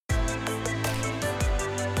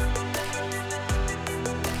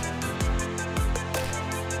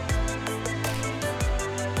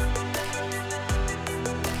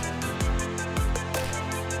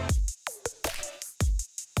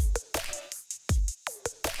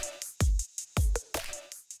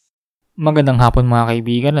Magandang hapon mga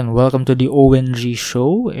kaibigan and welcome to the ONG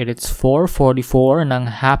show. It's 4:44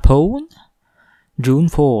 ng hapon, June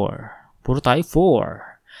 4. Puro tayo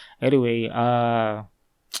 4. Anyway,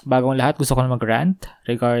 bagong lahat gusto ko na mag-rant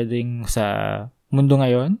regarding sa mundo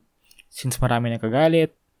ngayon. Since marami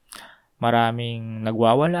nagkagalit, maraming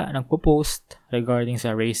nagwawala, nagpo-post regarding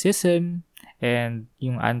sa racism and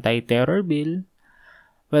yung anti-terror bill.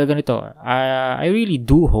 Well, ganito, I really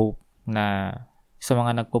do hope na sa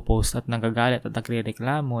mga nagpo-post at nagagalit at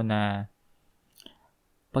nagre-reklamo na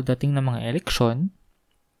pagdating ng mga eleksyon,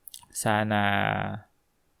 sana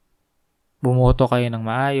bumoto kayo ng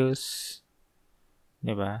maayos,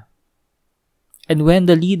 di ba? And when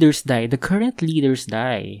the leaders die, the current leaders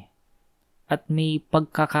die, at may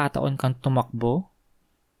pagkakataon kang tumakbo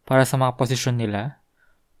para sa mga posisyon nila,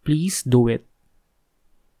 please do it.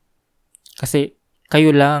 Kasi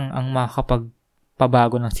kayo lang ang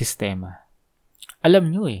makakapagpabago ng sistema.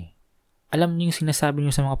 Alam nyo Alam nyo yung sinasabi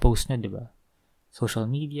nyo sa mga post nyo, di ba? Social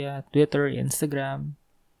media, Twitter, Instagram.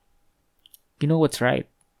 You know what's right.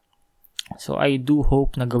 So, I do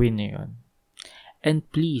hope na gawin nyo yun. And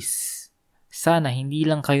please, sana hindi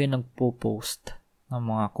lang kayo nagpo-post ng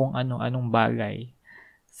mga kung ano-anong bagay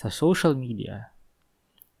sa social media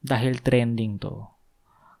dahil trending to.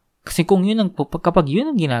 Kasi kung kapag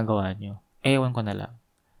yun ang ginagawa nyo, ewan ko na lang.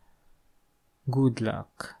 Good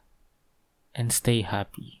luck. And stay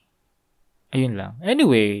happy. Ayun lang.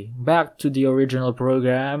 Anyway, back to the original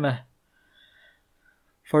program.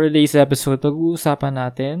 For today's episode, pag-uusapan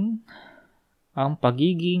natin ang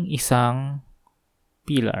pagiging isang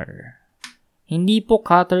pillar. Hindi po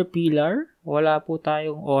caterpillar. Wala po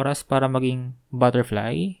tayong oras para maging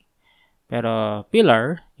butterfly. Pero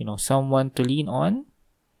pillar, someone to lean on.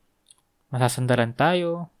 Masasandalan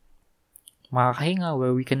tayo. Makakahinga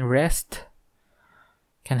where we can rest.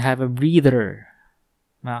 Can have a breather,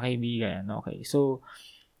 mga kaibigan. Okay, so,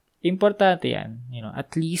 importante yan.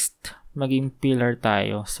 At least, maging pillar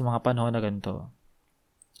tayo sa mga panahon na ganito.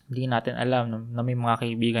 Hindi natin alam na may mga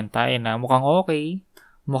kaibigan tayo na mukhang okay,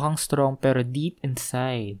 mukhang strong, pero deep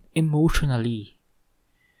inside, emotionally,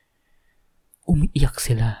 umiiyak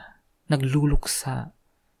sila. Nagluluksa.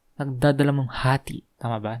 Nagdadalamhati.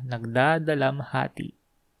 Tama ba? Nagdadalamhati.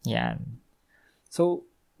 Yan. So,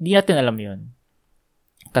 di natin alam yun.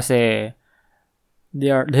 Kasi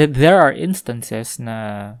there are instances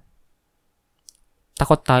na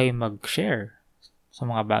takot tayo mag-share sa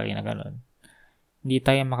mga bagay na gano'n. Hindi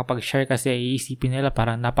tayo makapag-share kasi iisipin nila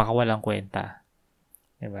parang napakawalang kwenta.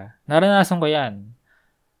 Diba? Naranasan ko yan.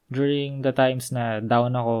 During the times na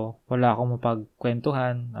down ako, wala akong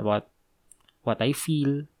mapagkwentuhan about what I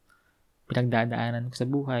feel, pinagdadaanan ko sa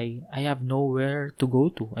buhay. I have nowhere to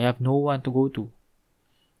go to. I have no one to go to.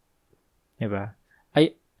 Diba?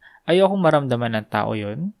 Ayokong maramdaman ng tao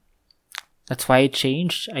yun. That's why I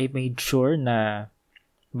changed. I made sure na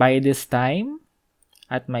by this time,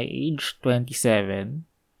 at my age, 27,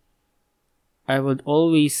 I would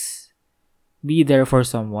always be there for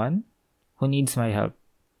someone who needs my help.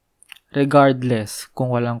 Regardless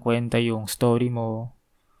kung walang kwenta yung story mo,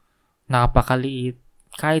 nakapakaliit,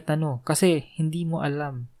 kahit ano. Kasi hindi mo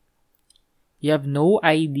alam. You have no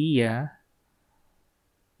idea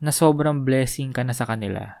na sobrang blessing ka na sa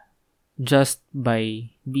kanila. Just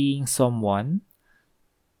by being someone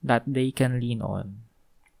that they can lean on.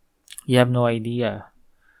 You have no idea.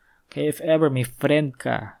 Kaya if ever may friend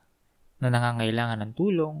ka na nangangailangan ng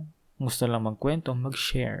tulong, gusto lang magkwento,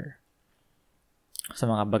 mag-share sa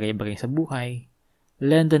mga bagay-bagay sa buhay,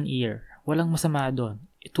 lend an ear. Walang masama doon.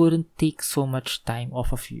 It wouldn't take so much time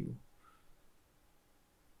off of you.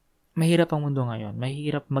 Mahirap ang mundo ngayon.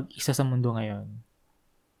 Mahirap mag-isa sa mundo ngayon.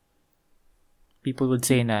 People would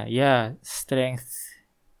say na, yeah, strength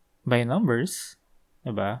by numbers,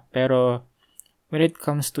 diba? Pero, when it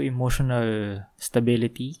comes to emotional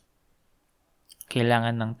stability,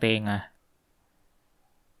 kailangan ng tenga.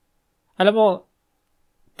 Alam mo,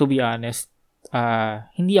 to be honest,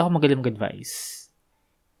 hindi ako magaling mag-advise.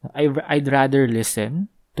 I'd rather listen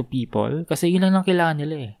to people kasi yun lang kailangan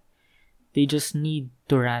nila eh. They just need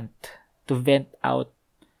to rant, to vent out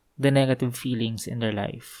the negative feelings in their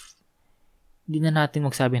life. Hindi na natin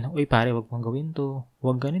magsabi na, uy pare, wag mong gawin to,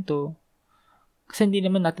 wag ganito. Kasi hindi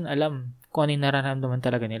naman natin alam kung ano yung nararamdaman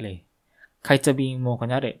talaga nila eh. Kahit sabihin mo,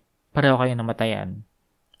 kunyari, pareho kayo namatayan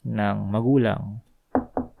ng magulang.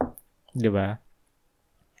 Diba?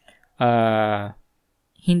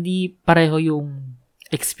 Hindi pareho yung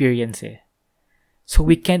experience eh. So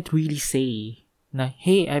we can't really say na,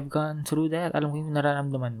 hey, I've gone through that. Alam ko yung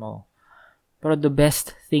nararamdaman mo. Pero the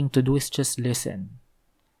best thing to do is just listen.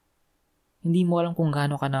 Hindi mo alam kung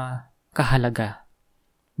gaano ka na kahalaga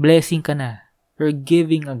blessing ka na. You're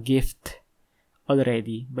giving a gift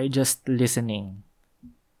already by just listening.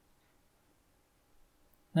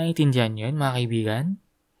 Naiintindihan yun, mga kaibigan?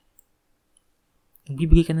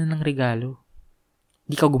 Nagbibigay ka na ng regalo.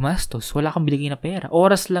 Di ka gumastos. Wala kang binigay na pera.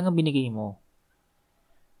 Oras lang ang binigay mo.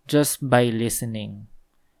 Just by listening.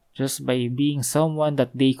 Just by being someone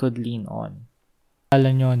that they could lean on.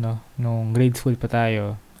 Alam nyo, no? Nung grade school pa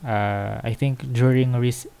tayo, I think during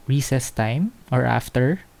recess time or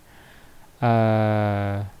after,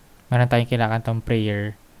 meron tayong kinakantang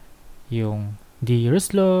prayer. Yung,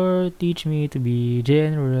 Dearest Lord, teach me to be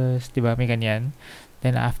generous. Diba? May ganyan.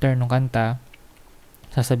 Then after nung kanta,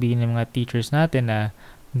 sasabihin ng mga teachers natin na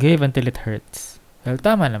give until it hurts. Well,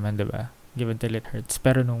 tama naman, diba? Give until it hurts.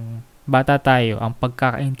 Pero nung bata tayo, ang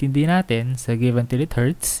pagkakaintindi natin sa give until it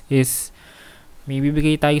hurts is may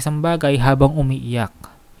bibigay tayo isang bagay habang umiiyak.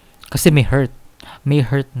 Kasi may hurt. May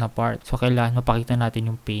hurt na part. So, kailangan mapakita natin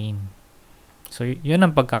yung pain. So, yun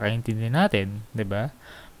ang pagkakaintindi natin, diba?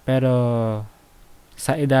 Pero,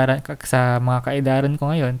 sa mga kaedaran ko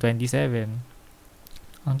ngayon,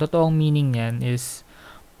 27, ang totoong meaning niyan is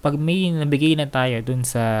pag may nabigay na tayo dun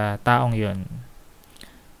sa taong yon,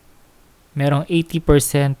 merong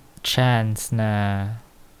 80% chance na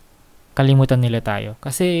kalimutan nila tayo.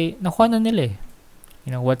 Kasi nakuha na nila eh.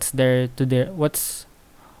 You know, what's in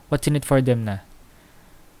it for them na?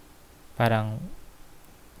 Parang,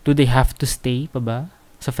 do they have to stay pa ba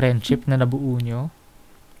sa friendship na nabuo nyo?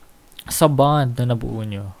 Sa bond na nabuo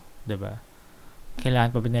nyo? Diba?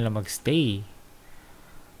 Kailangan pa ba nila magstay?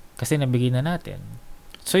 Kasi nabigay na natin.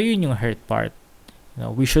 So, yun yung hurt part. You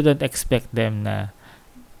know, we shouldn't expect them na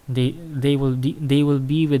they will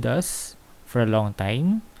be with us for a long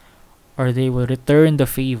time or they will return the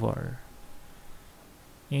favor.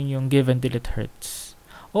 Yun yung give until it hurts.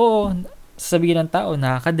 Oo, sasabihin ng tao,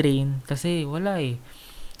 nakaka-drain kasi wala eh.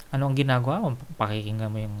 Ano ang ginagawa mo? Pakikinggan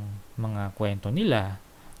mo yung mga kwento nila.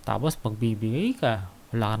 Tapos, pagbibigay ka,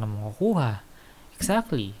 wala ka na makukuha.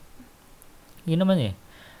 Exactly. Yun naman eh.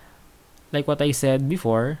 Like what I said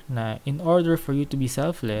before, na in order for you to be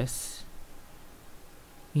selfless,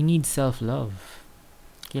 you need self-love.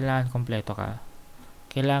 Kailangan kompleto ka.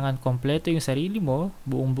 Kailangan kompleto yung sarili mo,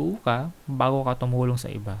 buong-buo ka, bago ka tumulong sa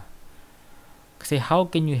iba. Kasi how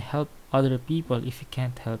can you help other people if you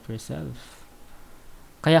can't help yourself?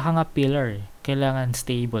 Kaya ka nga pillar. Kailangan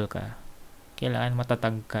stable ka. Kailangan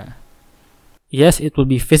matatag ka. Yes, it will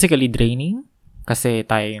be physically draining kasi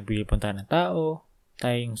tayo yung pinipunta ng tao,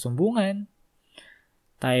 tayo yung sumbungan,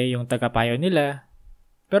 tayo yung tagapayo nila.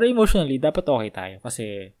 Pero emotionally, dapat okay tayo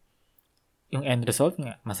kasi yung end result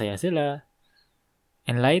nga, masaya sila,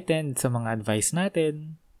 enlightened sa mga advice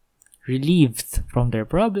natin, relieved from their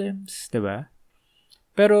problems, diba?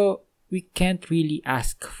 Pero we can't really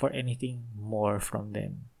ask for anything more from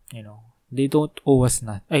them, you know. They don't owe us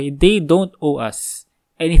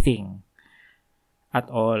anything at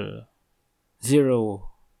all. Zero.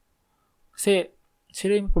 Kasi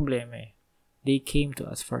sila yung problema eh. They came to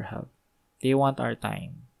us for help. They want our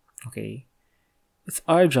time. Okay? It's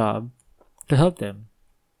our job to help them.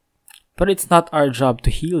 But it's not our job to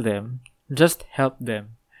heal them. Just help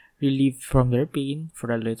them. Relieve from their pain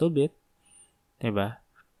for a little bit. Diba?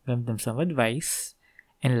 Give them some advice.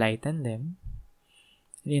 Enlighten them.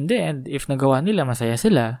 In the end, if nagawa nila, masaya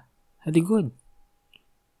sila, adi good.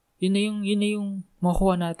 Yun na yung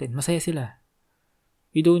makuha natin. Masaya sila.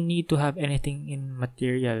 We don't need to have anything in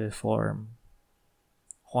material form.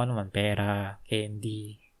 Kung ano man, pera,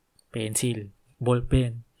 candy, pencil,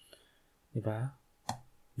 ballpen. Diba?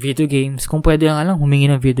 Video games. Kung pwede nga lang humingi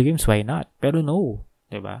ng video games, why not? Pero no.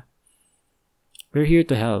 Diba? We're here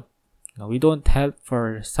to help. No, we don't help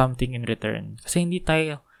for something in return. Kasi hindi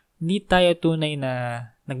tayo tunay na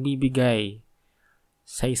nagbibigay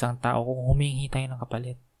sa isang tao kung humingi tayo ng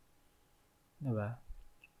kapalit. Diba?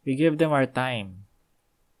 We give them our time.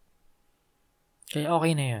 Kaya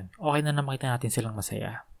okay na yun. Okay na makita natin silang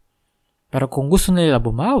masaya. Pero kung gusto nila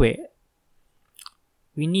bumawi,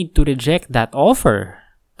 we need to reject that offer.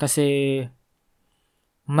 Kasi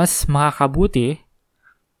mas makakabuti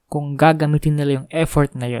kung gagamitin nila yung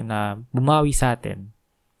effort na yun na bumawi sa atin,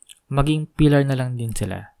 maging pillar na lang din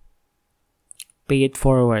sila. Pay it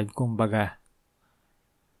forward, kumbaga.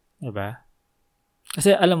 Diba?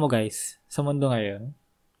 Kasi alam mo guys, sa mundo ngayon,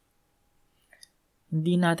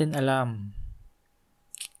 hindi natin alam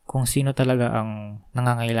kung sino talaga ang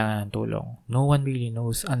nangangailangan ng tulong. No one really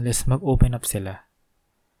knows unless mag-open up sila.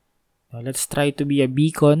 Now, let's try to be a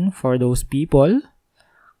beacon for those people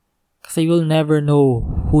kasi you'll never know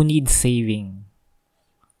who needs saving.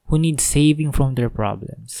 Who needs saving from their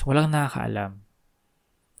problems. Walang nakakaalam.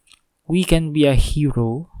 we can be a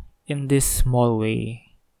hero in this small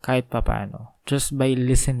way, kahit papaano, just by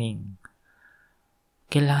listening.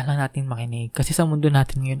 Kailangan lang natin makinig. Kasi sa mundo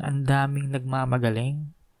natin ngayon, ang daming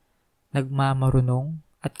nagmamagaling, nagmamarunong,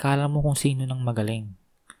 at kala mo kung sino nang magaling.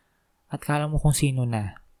 At kala mo kung sino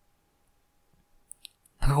na.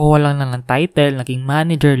 Nakakuha lang ng title, naging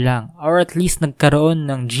manager lang, or at least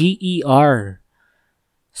nagkaroon ng GER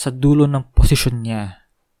sa dulo ng posisyon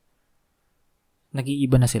niya.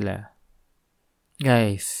 Nag-iiba na sila.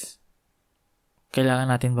 Guys,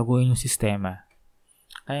 kailangan natin baguhin yung sistema.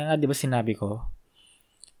 Kaya nga, di ba sinabi ko,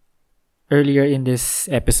 earlier in this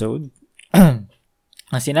episode,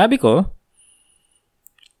 ang sinabi ko,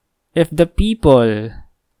 if the people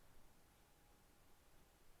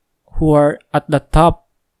who are at the top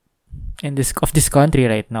of this country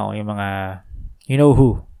right now, yung mga, you know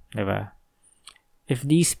who, diba? If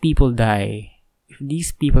these people die, if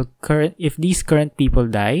these current people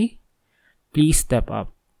die, please step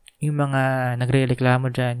up. Yung mga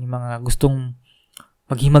nagrereklamo dyan, yung mga gustong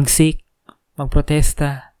maghimagsik,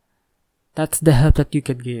 magprotesta, that's the help that you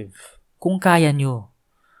can give. Kung kaya nyo.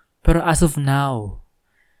 Pero as of now,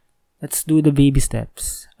 let's do the baby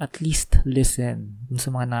steps. At least listen dun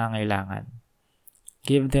sa mga nangangailangan.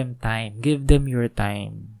 Give them time. Give them your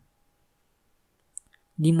time.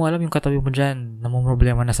 Hindi mo alam yung katabi mo dyan,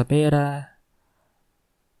 namumroblema na sa pera,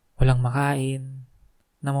 walang makain,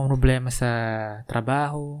 namumroblema sa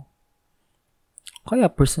trabaho, kaya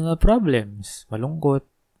personal problems, malungkot,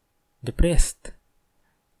 depressed.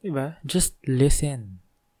 Diba? Just listen.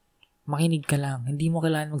 Makinig ka lang. Hindi mo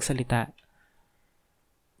kailangan magsalita.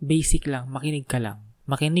 Basic lang, makinig ka lang.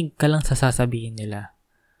 Makinig ka lang sa sasabihin nila.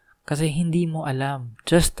 Kasi hindi mo alam.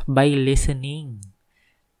 Just by listening,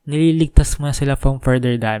 nililigtas mo na sila from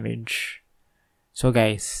further damage. So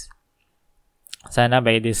guys, sana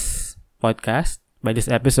by this podcast, by this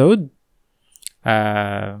episode,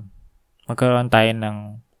 magkaroon tayo ng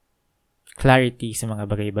clarity sa mga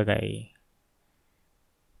bagay-bagay.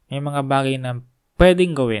 May mga bagay na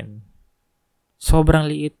pwedeng gawin. Sobrang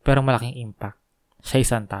liit pero malaking impact sa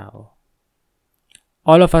isang tao.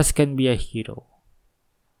 All of us can be a hero.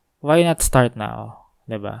 Why not start now?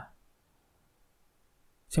 Diba?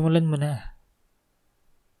 Simulan mo na.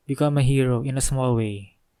 Become a hero in a small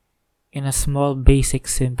way. In a small, basic,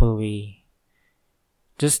 simple way.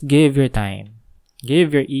 Just give your time.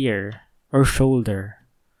 Give your ear or shoulder.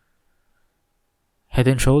 Head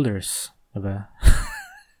and shoulders. Diba?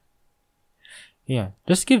 Yeah.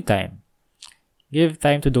 Just give time. Give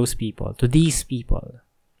time to those people. To these people.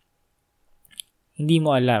 Hindi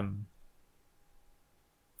mo alam.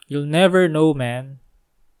 You'll never know, man,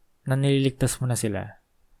 na nililigtas mo na sila.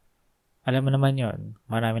 Alam mo naman yon,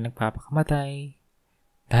 marami nagpapakamatay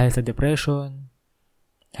dahil sa depression,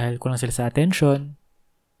 dahil kulang sila sa attention.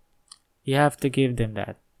 You have to give them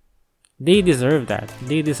that. They deserve that.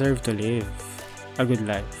 They deserve to live a good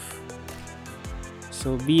life.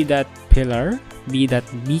 So be that pillar, be that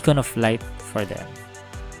beacon of light for them.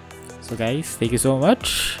 So guys, thank you so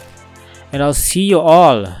much. And I'll see you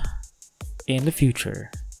all in the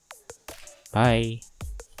future. Bye.